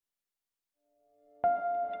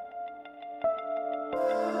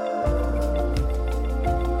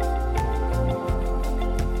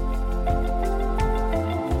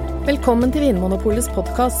Velkommen til Vinmonopolets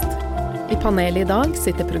podcast. I panelet I dag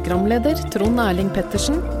sitter programleder Trond Erling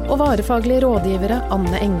Pettersen og varefaglige rådgivere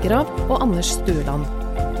Anne Engrav og Anders Stueland.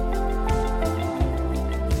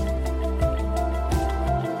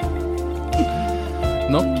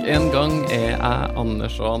 Nok en gang jeg,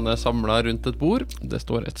 Anders og Anne samlet rundt et bord. Det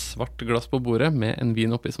står et svart glass på bordet med en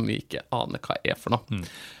vin oppi som vi ikke aner hva for noe.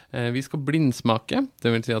 Vi skal blindsmake,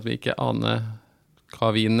 det vil si at vi ikke aner hva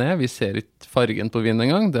vinen Vi ser ikke fargen på vinen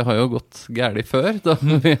en gang. Det har jo gått gærlig før, da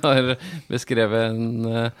vi har beskrevet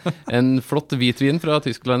en flott hvitvin fra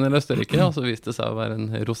Tyskland eller Østerrike, og så viste det seg å være en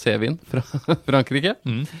rosévin fra Frankrike.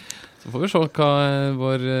 Så får vi se hva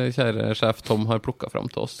vår kjære sjef Tom har plukket frem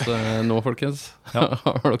til oss nå, folkens. Ja.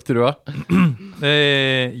 Har dere trua?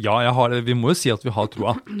 Ja, jeg har det. Vi må jo si at vi har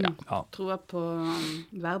trua. Ja. Trua på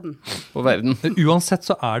verden. På verden. Uansett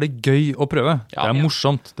så det gøy å prøve. Det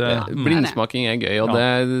morsomt. Blindsmaking gøy, og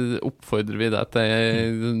det oppfordrer vi deg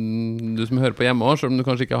til. Du som hører på hjemme også, selv om du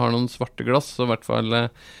kanskje ikke har noen svarte glass, så I hvert fall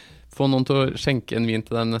få noen til å skjenke en vin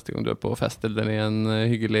til deg neste gang du på fest eller I en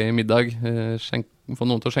hyggelig middag. Få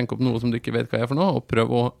noen til å skjenke opp noe som du ikke vet hva for noe, og prøv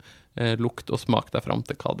å lukte og smake deg frem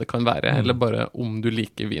til hva det kan være, eller bare om du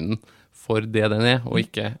liker vinen for det den og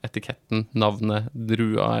ikke etiketten, navnet,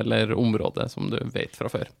 drua eller området som du vet fra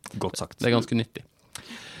før. Godt sagt. Det ganske nyttig.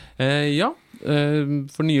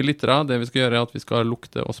 For nye lyttere, det vi skal gjøre at vi skal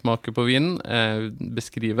lukte og smake på vinen,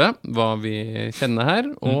 beskrive hva vi kjenner her,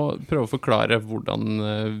 og prøve å forklare hvordan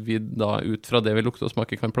vi da ut fra det vi lukter og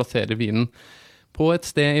smaker kan plassere vinen på et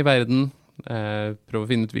sted I verden, prøve å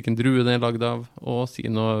finne ut hvilken drue den laget av, og si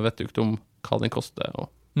noe vettugt om hva den koster, og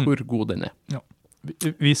hvor god den Ja.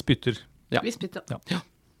 Vi spytter. Ja. Vi spytter. Ja.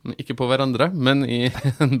 Ikke på hverandre, men I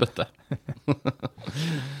en bøtte.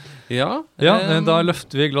 Da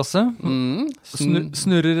løfter vi glasset,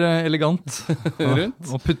 snurrer elegant rundt,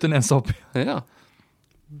 og putter nesa oppi. Ja.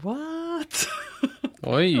 What?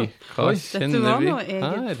 Oi, hva kjenner vi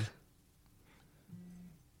her?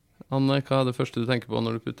 Anne, hva det første du tenker på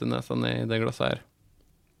når du putter nesa ned I det glasset her?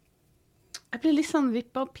 Jeg blir litt sånn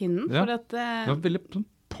vippet av pinnen, for at det veldig sånn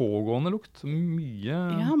pågående lukt, mye...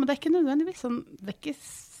 Ja, men det ikke nødvendigvis sånn, det ikke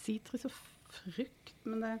sitrus og frukt,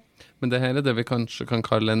 Men det her det vi kanskje kan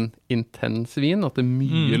kalle en intens vin, at det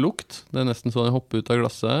mye lukt. Det nesten sånn jeg hopper ut av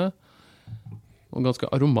glasset. Og ganske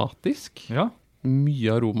aromatisk. Ja. Mye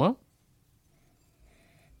aroma.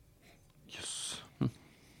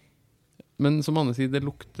 Men som Anne sier, det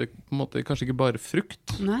lukter på en måte kanskje ikke bare frukt.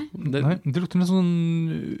 Nei. Det lukter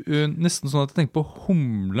nesten sånn at jeg tenker på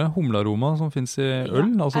humlearoma som finnes I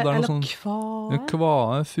øl. Altså, det eller noe kvae.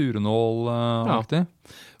 Kvae, furunål-aktig.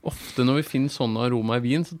 Ofte når vi finner sånne aroma I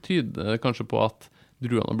vin, så tyder det kanskje på at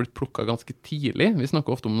druene har blitt plukket ganske tidlig. Vi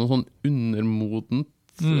snakker ofte om noe sånn undermodent,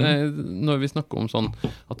 når vi snakker om sånn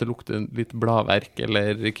at det lukter litt bladverk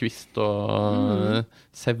eller kvist og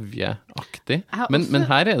sevjeaktig. Men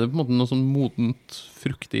her det på en måte noe sånn modent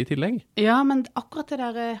fruktig I tillegg. Ja, men akkurat det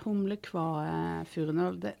der humlekvae,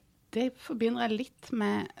 furunål, det forbinder jeg litt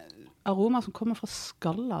med aroma som kommer fra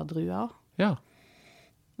skallardruer. Ja.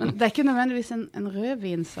 Men det ikke nødvendigvis en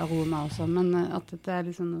rødvinsaroma også, men at det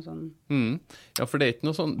liksom noe sånn... Ja, for det ikke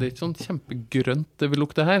noe sånn, det ikke sånn kjempegrønt det vil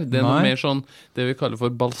lukte her. Det noe mer sånn, det vi kaller for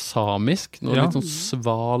balsamisk, noe litt sånn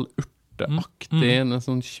sval urteaktig, en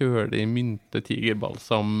sånn kjølig mynte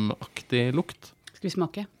tigerbalsamaktig lukt. Skal vi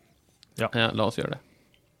smake? Ja, la oss gjøre det.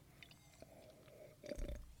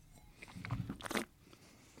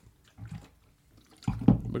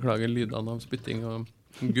 Beklager lydene av spytting og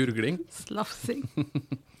gurgling. Slafsing.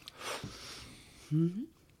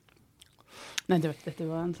 Nei, dette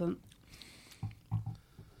var en sånn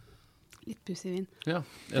litt pussig vin. Ja,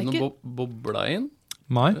 det noe bobla inn?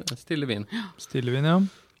 Nei. Stille vin. Stille vin, ja.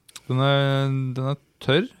 Den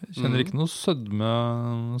tørr. Jeg kjenner ikke noe sødme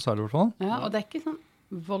særlig I hvert fall. Ja, og det ikke sånn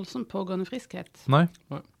voldsomt pågående friskhet. Nei.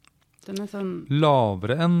 Den sånn...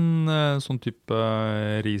 Lavere enn sånn type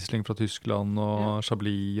Riesling fra Tyskland og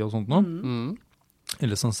Chablis og sånt noe.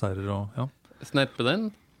 Eller sånn serrer og, Snerpe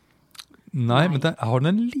den? Nei, men har den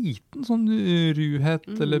en liten sånn ruhet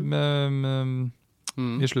eller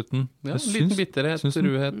I slutten. Ja, en liten bitterhet,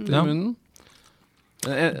 ruhet I munnen.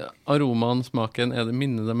 Aromaen, smaken, det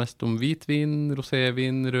minner det mest om hvitvin,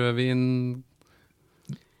 rosévin, rødvin?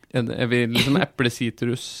 Vi liksom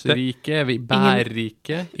eplesitrusrike? Vi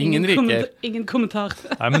bærrike? Ingen riker? Ingen kommentar.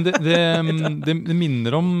 Nei, men det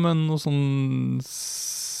minner om noe sånn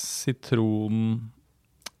sitron...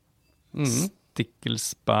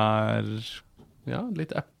 stikkelsbær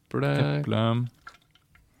litt eple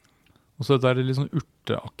og så det litt sånn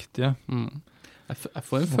urteaktige jeg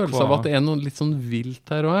får en følelse av at det noe litt sånn vilt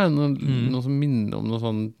her også noe som minner om noe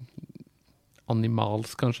sånn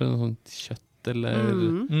animalsk, kanskje, sånn kjøtt eller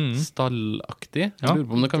stallaktig. Jeg lurer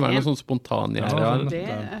på om det kan være noe sånn spontangjære. Ja,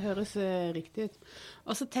 det høres riktig ut.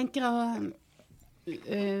 Og så tenker jeg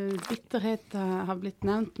bitterhet har blitt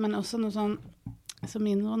nevnt, men også noe sånn, som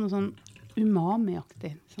minner noe sånn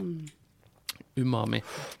umami-aktig. Sånn. Umami.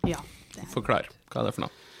 Ja. Forklar, hva det for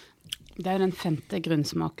noe? Det jo den 5.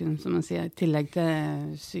 grunnsmaken, som man sier, i tillegg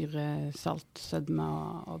til syre, salt, sødme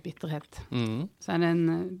og bitterhet. Så det en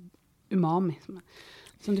umami,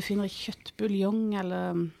 som du finner i kjøttbuljong, eller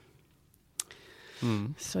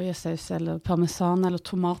sojasaus, eller parmesan, eller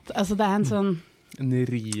tomat. Altså det en sånn... En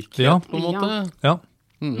rikhet, på en måte. Ja.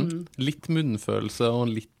 Litt munnfølelse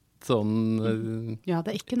og litt sånn... Ja,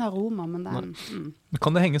 det ikke en aroma, men det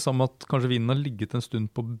Kan det henge sammen med at kanskje vinen har ligget en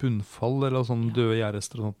stund på bunnfall, eller sånn døde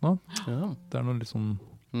gjærrester og sånt nå? Ja. Det noe litt sånn...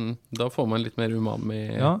 Da får man litt mer umami.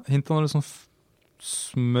 Ja, hintet av litt sånn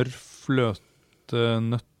smør, fløte,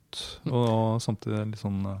 nøtt, og samtidig litt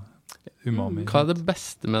sånn umami. Hva det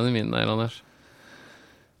beste med den vinen der, Anders?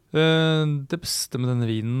 Det beste med denne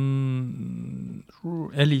vinen...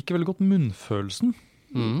 Jeg liker veldig godt munnfølelsen.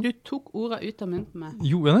 Du tok ordet ut av munnen på meg.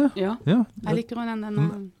 Jo, det? Ja. Jeg liker den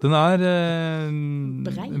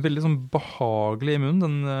veldig sånn behagelig i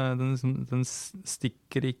munnen. Den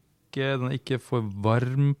stikker ikke, den ikke for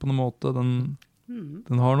varm på noen måte.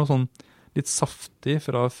 Den har noe sånn litt saftig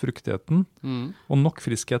fra fruktigheten, og nok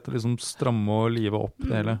friskhet til liksom stramme og live opp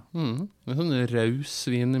det hele. Det sånn raus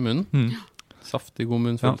vin i munnen. Saftig, god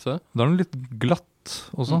munnfølelse. Ja. Det noe litt glatt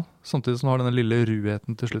også, samtidig som den har denne lille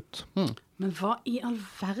ruheten til slutt. Men hva i all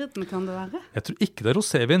verden kan det være? Jeg tror ikke det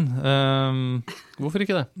rosévin. Hvorfor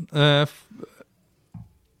ikke det?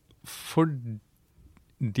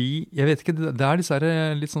 Fordi, jeg vet ikke, det disse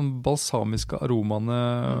her litt sånn balsamiske aromaene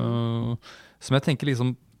som jeg tenker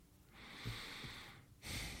liksom...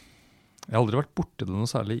 Jeg har aldri vært borte det noe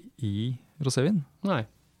særlig i rosévin. Nei.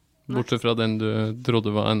 Bortsett fra den du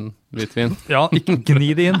trodde var en hvitvin. Ja, ikke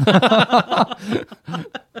gni det inn.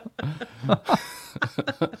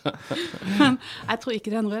 Men jeg tror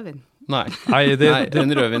ikke det en rødvin. Nei,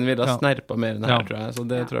 den rødvin vil ha snerpa mer enn her, tror jeg. Så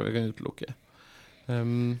det tror jeg vi kan utelukke.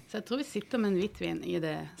 Så jeg tror vi sitter med en hvitvin i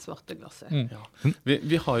det svarte glasset. Ja.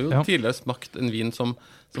 Vi har jo tidligere smakt en vin som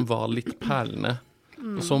var litt perlende,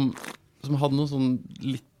 og som hadde noe sånn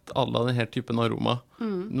litt alle av denne typen aroma.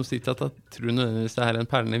 Nå sier jeg ikke at jeg tror nødvendigvis det er en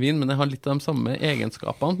perlende vin, men det har litt av de samme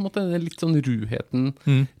egenskapene. På en måte. Det er litt sånn ruheten,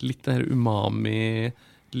 litt den her umami,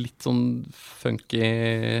 litt sånn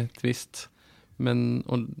funky twist, men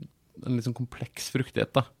og en litt sånn kompleks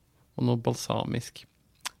fruktighet da, og noe balsamisk.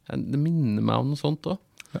 Det minner meg om noe sånt også.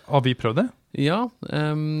 Har vi prøvd det? Ja,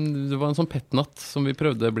 det var en sånn petnatt som vi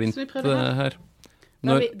prøvde blindt her.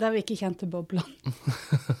 Der vi ikke kjente boblene.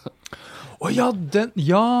 Den,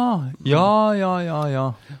 ja. Det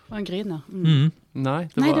var en gryner. Nei,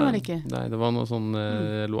 det var det ikke. Nei, det var noe sånn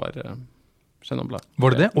Loire Chenin Blanc. Var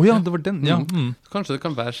det det? Ja, det var den, ja. Kanskje det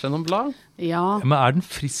kan være Chenin Blanc? Ja. Men er den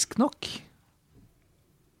frisk nok?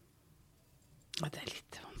 Ja, det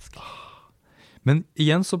litt vanskelig. Men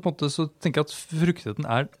igjen så på en måte så tenker jeg at fruktigheten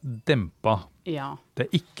dempa. Ja. Det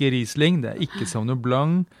ikke Riesling, det ikke Sauvignon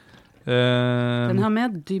Blanc. Den har mer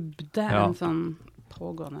dybde enn sånn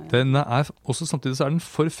pågående. Den også samtidig så den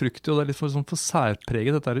for fruktig, og det litt for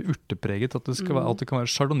særpreget, dette urtepreget, at det skal være, at det kan være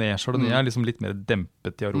chardonnay. Chardonnay liksom litt mer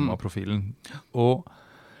dempet i aromaprofilen. Og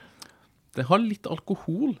det har litt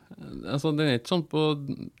alkohol. Altså, den ikke sånn på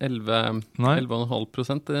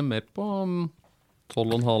 11,5%, det mer på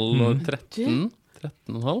 12,5 og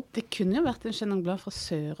 13,5. Det kunne jo vært en Chenin Blanc fra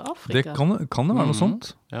Sør-Afrika. Det kan det være noe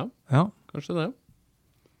sånt. Ja, kanskje det.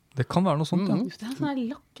 Det kan være noe sånt, ja. Det sånn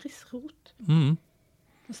lakrisrot.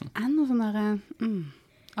 Og så noe sånn der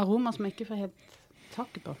aroma som jeg ikke får helt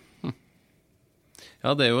taket på.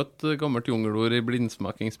 Ja, det jo et gammelt jungelord i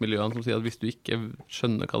blindsmakingsmiljøene som sier at hvis du ikke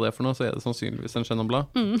skjønner hva det for noe, så det sannsynligvis en Chenin Blanc.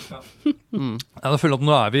 Ja, da føler jeg at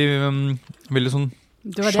nå vi veldig sånn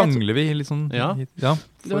sjangler vi litt sånn. Ja.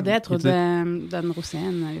 Det var det jeg trodde den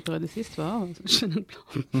roséen vi prøvde sist var Chenin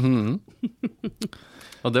Blanc.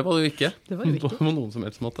 Ja, det var det jo ikke. Det var jo ikke. På noen som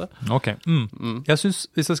helst måte. Ok. Jeg synes,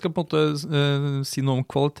 hvis jeg skal på en måte si noe om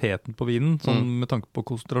kvaliteten på vinen, sånn med tanke på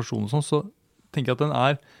konsentrasjon og sånn, så tenker jeg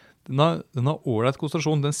at den har ålreit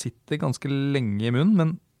konsentrasjon. Den sitter ganske lenge i munnen,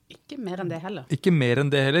 men ikke mer enn det heller. Ikke mer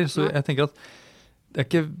enn det heller, så jeg tenker at det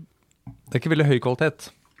er ikke veldig høy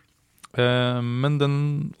kvalitet. Men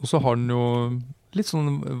også har den jo litt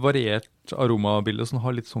sånn variert aromabilde, som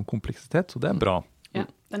har litt sånn kompleksitet, så det er bra. Ja,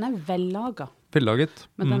 den er vellaget. Vellaget.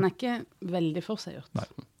 Men den er ikke veldig forseggjort. Nei.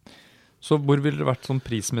 Så hvor ville det vært sånn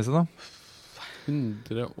prismessig da?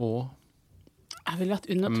 100 og... Jeg ville vært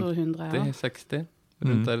under 200, ja. 60,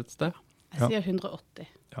 rundt der et sted. Jeg sier 180.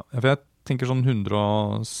 Ja, for jeg tenker sånn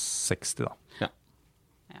 160 da.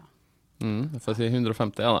 Jeg får si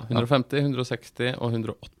 150, ja da. 150, 160 og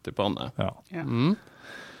 180 på Anne. Ja.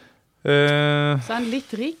 Så er den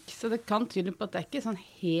litt rik, så det kan tyde på at det er ikke sånn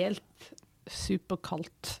helt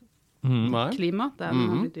superkaldt klima der den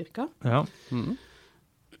har blitt dyrket. Ja.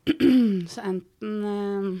 Så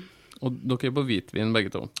enten... Og dere på hvitvin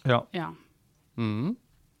begge to. Ja.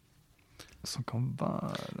 Som kan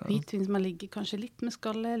være... Hvitvin som har ligget kanskje litt med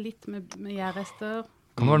skalle, litt med gjærrester.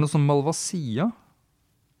 Kan det være noe sånn Malvasia?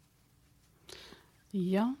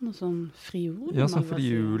 Ja, noe sånn frioli. Ja, sånn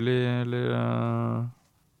frioli eller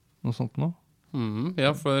noe sånt noe.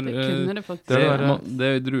 Ja, for det kunne det faktisk. Det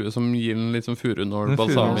er drue som gir en litt sånn furunål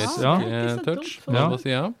balsamisk touch.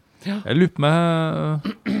 Malvasia. Jeg lurer på meg...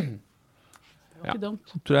 Jeg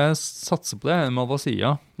tror jeg satser på det, en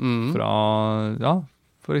Malvasia fra,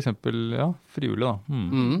 for eksempel, frioli da.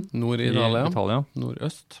 Nord i Italia. Italia.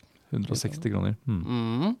 Nordøst. 160 kroner.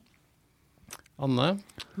 Anne?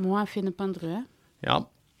 Må jeg finne på en drue? Ja,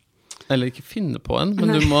 eller ikke finne på en,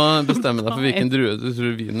 men du må bestemme deg for hvilken drue du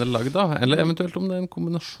tror vinen er lagd av. Eller eventuelt om det er en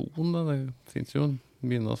kombinasjon. Da. Det finnes jo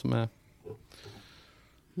viner som er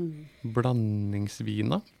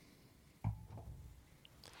blandingsviner.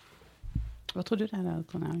 Hva tror du det er der,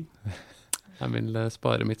 Trond Erling? Jeg vil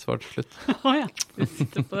spare mitt svar til slutt. Ja, du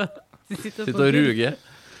sitter og ruger.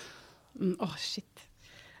 Shit.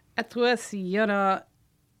 Jeg tror jeg sier da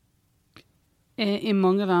i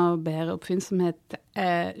mange av bedre oppfinnsomhet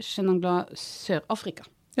Chenin Blanc Sør-Afrika.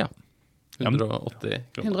 Ja, 180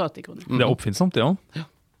 kroner. 180 kroner. Det er oppfinnsomt, det også. Ja.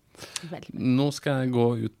 Nå skal jeg gå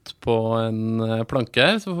ut på en planke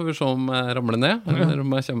her, så får vi se om jeg ramler ned, eller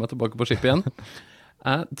om jeg kommer tilbake på skip igjen.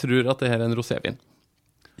 Jeg tror at det her er en rosévin.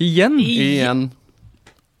 Igjen.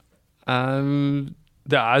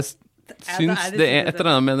 Syns det er et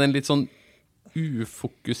eller annet med den litt sånn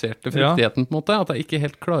ufokuserte fruktigheten på en måte, at jeg ikke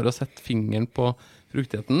helt klarer å sette fingeren på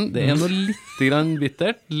fruktigheten. Det er noe litt grann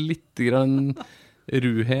bittert, litt grann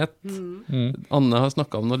ruhet. Anne har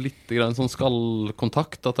snakket om noe litt grann sånn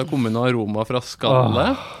skallkontakt, at det har kommet noe aroma fra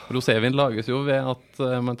skallet. Rosévin lages jo ved at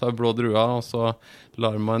man tar blå druer, og så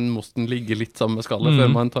lar man mosten ligge litt sammen med skallet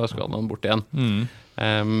før man tar skallene bort igjen.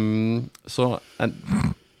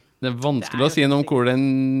 Det er vanskelig å si noe om hvor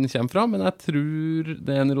den kommer fra, men jeg tror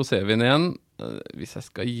det er en rosévin igjen. Hvis jeg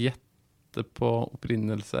skal gjette på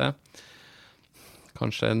opprinnelse,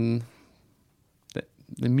 kanskje en...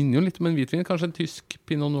 Det minner jo litt om en hvitvin, kanskje en tysk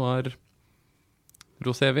Pinot Noir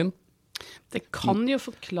rosévin. Det kan jo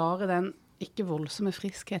forklare den ikke voldsomme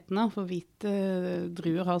friskheten, for hvite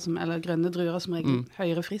druer har eller grønne druer har som regel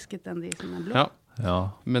høyere friskhet enn de som er blå.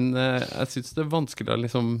 Ja. Men jeg synes det er vanskelig å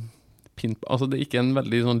liksom... Altså det er ikke en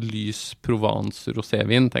veldig sånn lys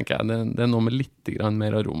Provence-rosévin, tenker jeg. Det er noe med litt grann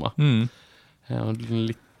mer aroma.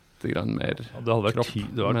 Litt grann mer det hadde vært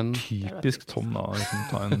typisk Tom da, liksom,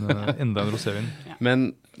 ta enda en rosévin.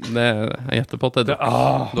 Men jeg gjetter på at det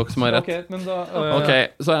er dere som har rett.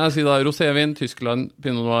 Ok, så jeg sier da rosévin, Tyskland,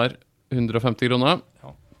 Pinot Noir, 150 kroner.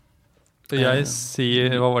 Jeg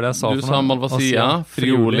sier, hva var det jeg sa for noe? Du sa Malvasia,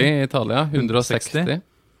 Frioli i Italia, 160.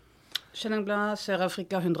 Chenin Blanc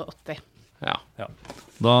Sør-Afrika, 180. Ja.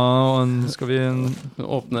 Da skal vi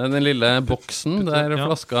åpne den lille boksen der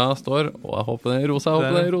flaska står. Og jeg håper det er rosa,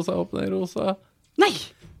 håper det er rosa. Nei,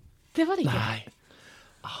 det var det ikke. Nei.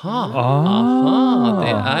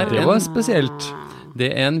 Aha, det var spesielt. Det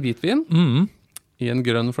er en hvitvin i en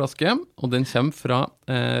grønn flaske, og den kommer fra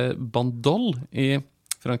Bandol i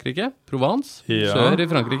Frankrike, Provence, sør i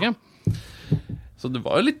Frankrike. Så det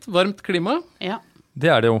var jo litt varmt klima. Ja. Det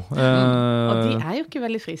er det jo. Og de er jo ikke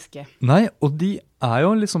veldig friske. Nei, og de er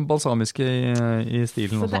jo litt sånn balsamiske i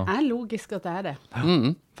stilen så også. Så det er logisk at det er det.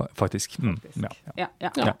 Faktisk. Ja.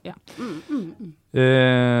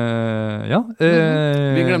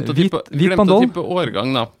 Vi glemte å tippe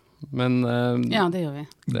årgang da. Men, ja, det gjør vi.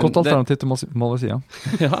 Godt alternativ til Malvasia.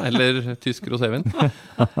 Ja, eller tysk rosévin.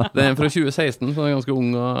 Det er fra 2016, så det er ganske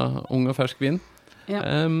ung og fersk vin. Ja,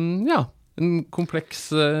 en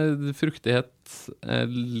kompleks fruktighet,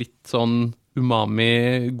 litt sånn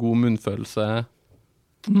umami, god munnfølelse.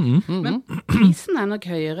 Men prisen er nok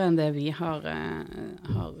høyere enn det vi har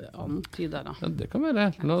antydet da. Ja, det kan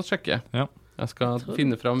være. La oss sjekke. Ja. Jeg skal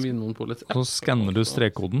finne frem Vinmonopolets app. Så skanner du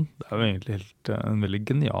strekkoden. Det er jo egentlig en veldig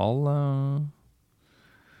genial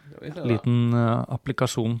liten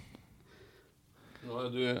applikasjon. Nå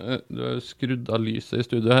du har jo skrudd av lyset i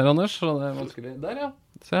studio her, Anders, så det er vanskelig. Der, ja.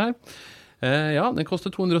 Se her. Ja, den koster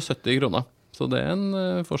 270 kroner. Så det er en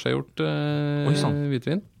forseggjort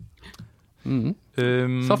hvitvin.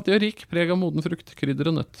 Saftig og rik, preg av moden frukt, krydder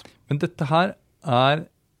og nøtt. Men dette her er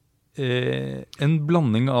en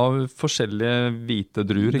blanding av forskjellige hvite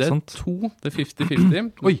druer, ikke sant? Det er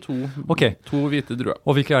 50-50. Oi, ok. To hvite druer.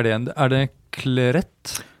 Og hvilke er det igjen? Er det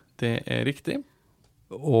Claret? Det er riktig.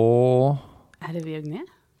 Og... Er det Viognier?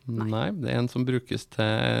 Nei, det er en som brukes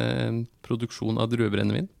til produksjon av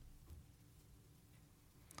druebrennevin.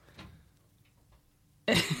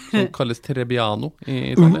 Som kalles Trebbiano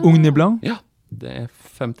i Italia. Ugni Blanc? Ja, det er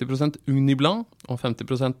 50% Ugni Blanc, og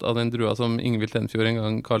 50% av den drua som Ingvild Tenfjord en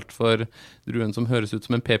gang kalt for druen som høres ut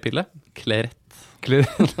som en p-pille. Claret. Nå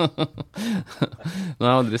har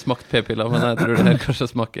jeg aldri smakt p-piller, men jeg tror det her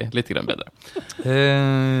kanskje smaker litt grann bedre.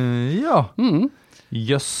 Ja.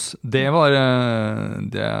 Jøss, det var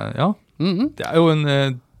det, ja. Det er jo en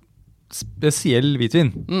spesiell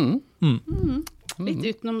hvitvin. Litt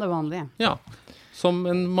utenom det vanlige. Ja, som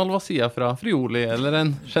en Malvasia fra Friuli, eller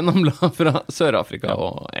en Chenin fra Sør-Afrika.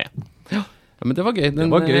 Ja, men det var gøy.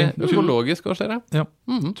 Den var gøy. Økologisk også, ser jeg. Ja.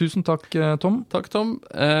 Tusen takk, Tom. Takk, Tom.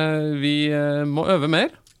 Vi må øve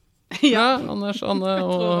mer. Ja, Anders, Anne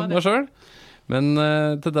og meg selv. Men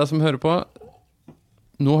til deg som hører på,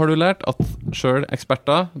 nå har du lært at selv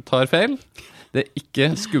eksperter tar feil. Det er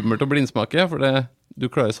ikke skummelt å blindsmake, for du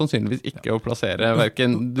klarer sannsynligvis ikke å plassere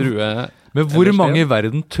hverken drue... Men hvor mange i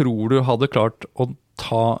verden tror du hadde klart å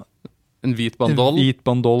ta en hvit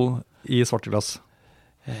bandol i svarte glass?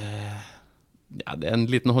 Ja, det er en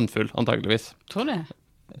liten håndfull, antageligvis. Tror du det?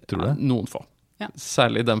 Tror du det? Noen få. Ja.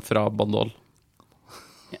 Særlig dem fra bandol.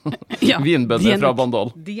 Ja, Vinbønder fra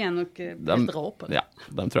bandol. De er nok helt rå på det. Ja,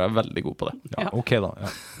 de tror jeg er veldig gode på det. Ja, ok da. Ja.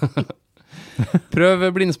 Prøv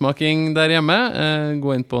blindsmaking der hjemme. Gå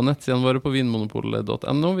inn på nettsidene våre på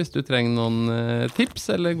vinmonopolet.no hvis du trenger noen tips,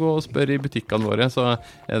 eller gå og spør i butikkene våre, så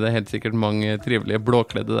er det helt sikkert mange trivelige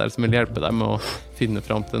blåkledde der som vil hjelpe deg med å finne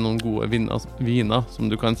fram til noen gode viner som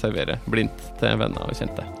du kan servere blindt til venner og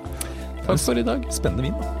kjente. Takk for i dag. Spennende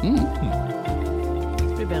vin.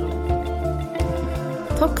 Det blir bedre.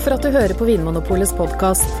 Takk for at du hører på Vinmonopolets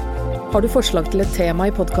podcast. Har du forslag til et tema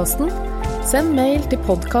i podcasten? Send mail til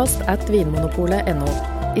podcast@vinmonopolet.no.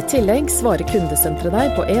 I tillegg svarer kundesenteret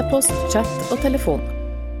deg på e-post, chat og telefon.